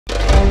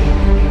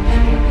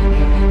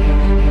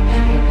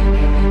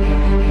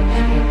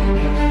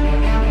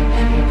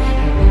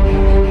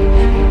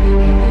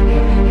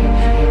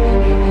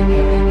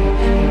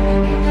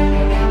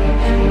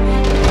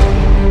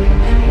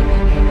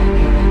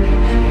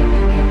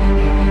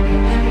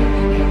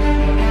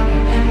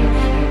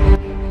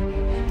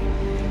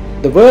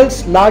The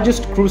world's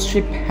largest cruise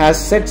ship has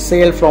set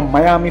sail from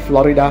Miami,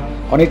 Florida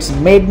on its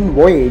maiden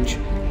voyage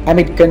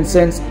amid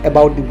concerns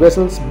about the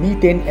vessel's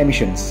methane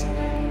emissions.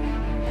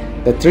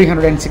 The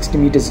 360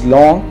 meters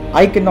long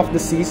Icon of the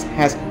Seas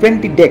has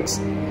 20 decks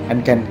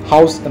and can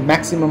house a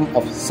maximum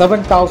of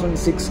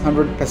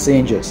 7,600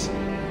 passengers.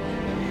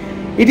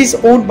 It is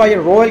owned by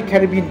a Royal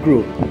Caribbean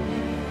group.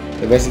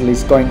 The vessel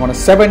is going on a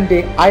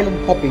 7-day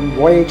island-hopping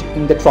voyage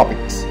in the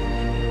tropics.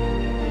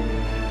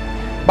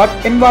 But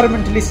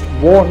environmentalists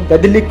warn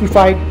that the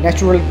liquefied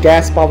natural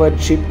gas-powered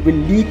ship will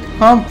leak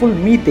harmful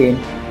methane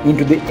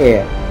into the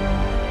air.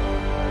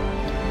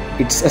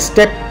 It's a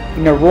step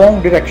in a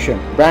wrong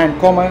direction. Brian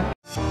Comer,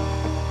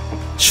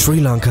 Sri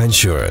Lanka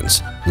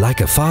Insurance,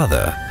 like a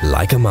father,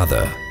 like a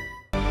mother.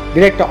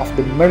 Director of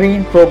the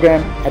Marine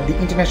Program at the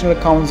International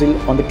Council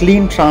on the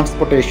Clean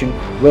Transportation,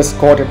 was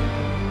quoted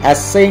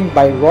as saying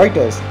by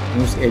Reuters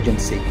news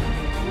agency.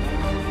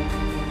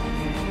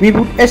 We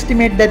would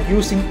estimate that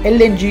using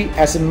LNG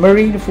as a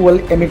marine fuel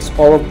emits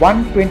over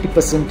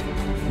 120%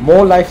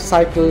 more life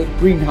cycle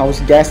greenhouse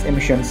gas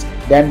emissions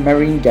than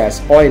marine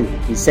gas oil,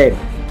 he said.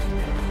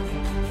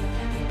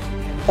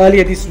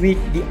 Earlier this week,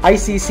 the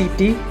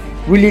ICCT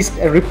released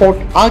a report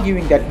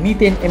arguing that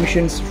methane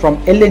emissions from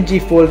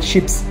LNG-fueled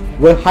ships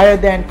were higher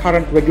than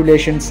current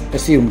regulations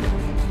assumed.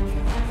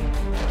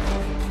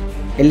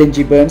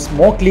 LNG burns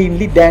more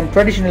cleanly than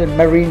traditional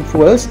marine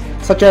fuels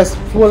such as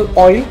fuel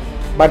oil,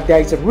 but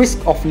there is a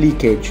risk of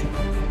leakage.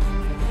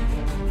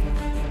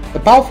 The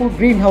powerful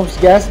greenhouse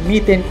gas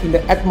methane in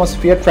the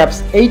atmosphere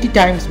traps 80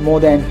 times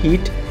more than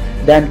heat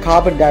than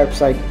carbon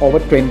dioxide over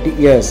 20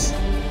 years.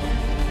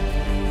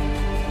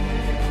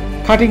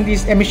 Cutting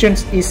these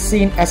emissions is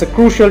seen as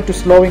crucial to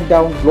slowing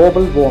down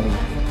global warming.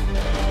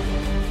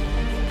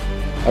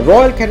 A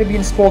Royal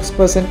Caribbean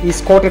spokesperson is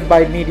quoted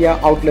by media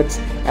outlets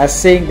as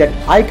saying that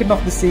Icon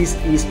of the Seas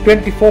is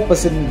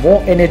 24%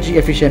 more energy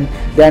efficient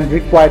than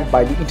required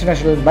by the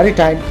International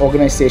Maritime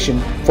Organization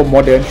for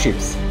modern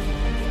ships.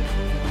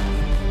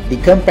 The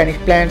company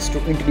plans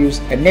to introduce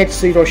a net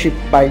zero ship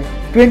by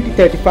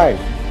 2035.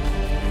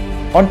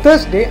 On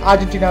Thursday,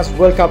 Argentina's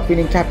World Cup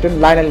winning captain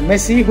Lionel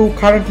Messi, who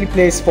currently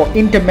plays for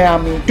Inter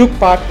Miami, took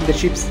part in the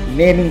ship's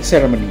naming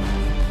ceremony.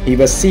 He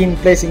was seen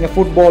placing a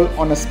football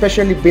on a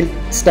specially built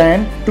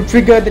stand to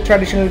trigger the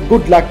traditional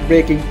good luck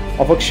breaking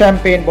of a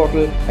champagne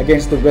bottle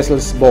against the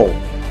vessel's bow.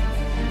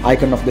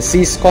 Icon of the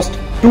Seas cost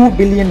 $2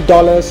 billion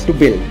to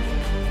build.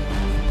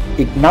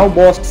 It now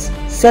boasts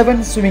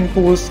 7 swimming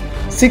pools,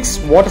 6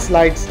 water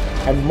slides,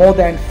 and more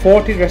than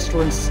 40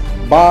 restaurants,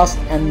 bars,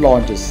 and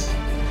lounges.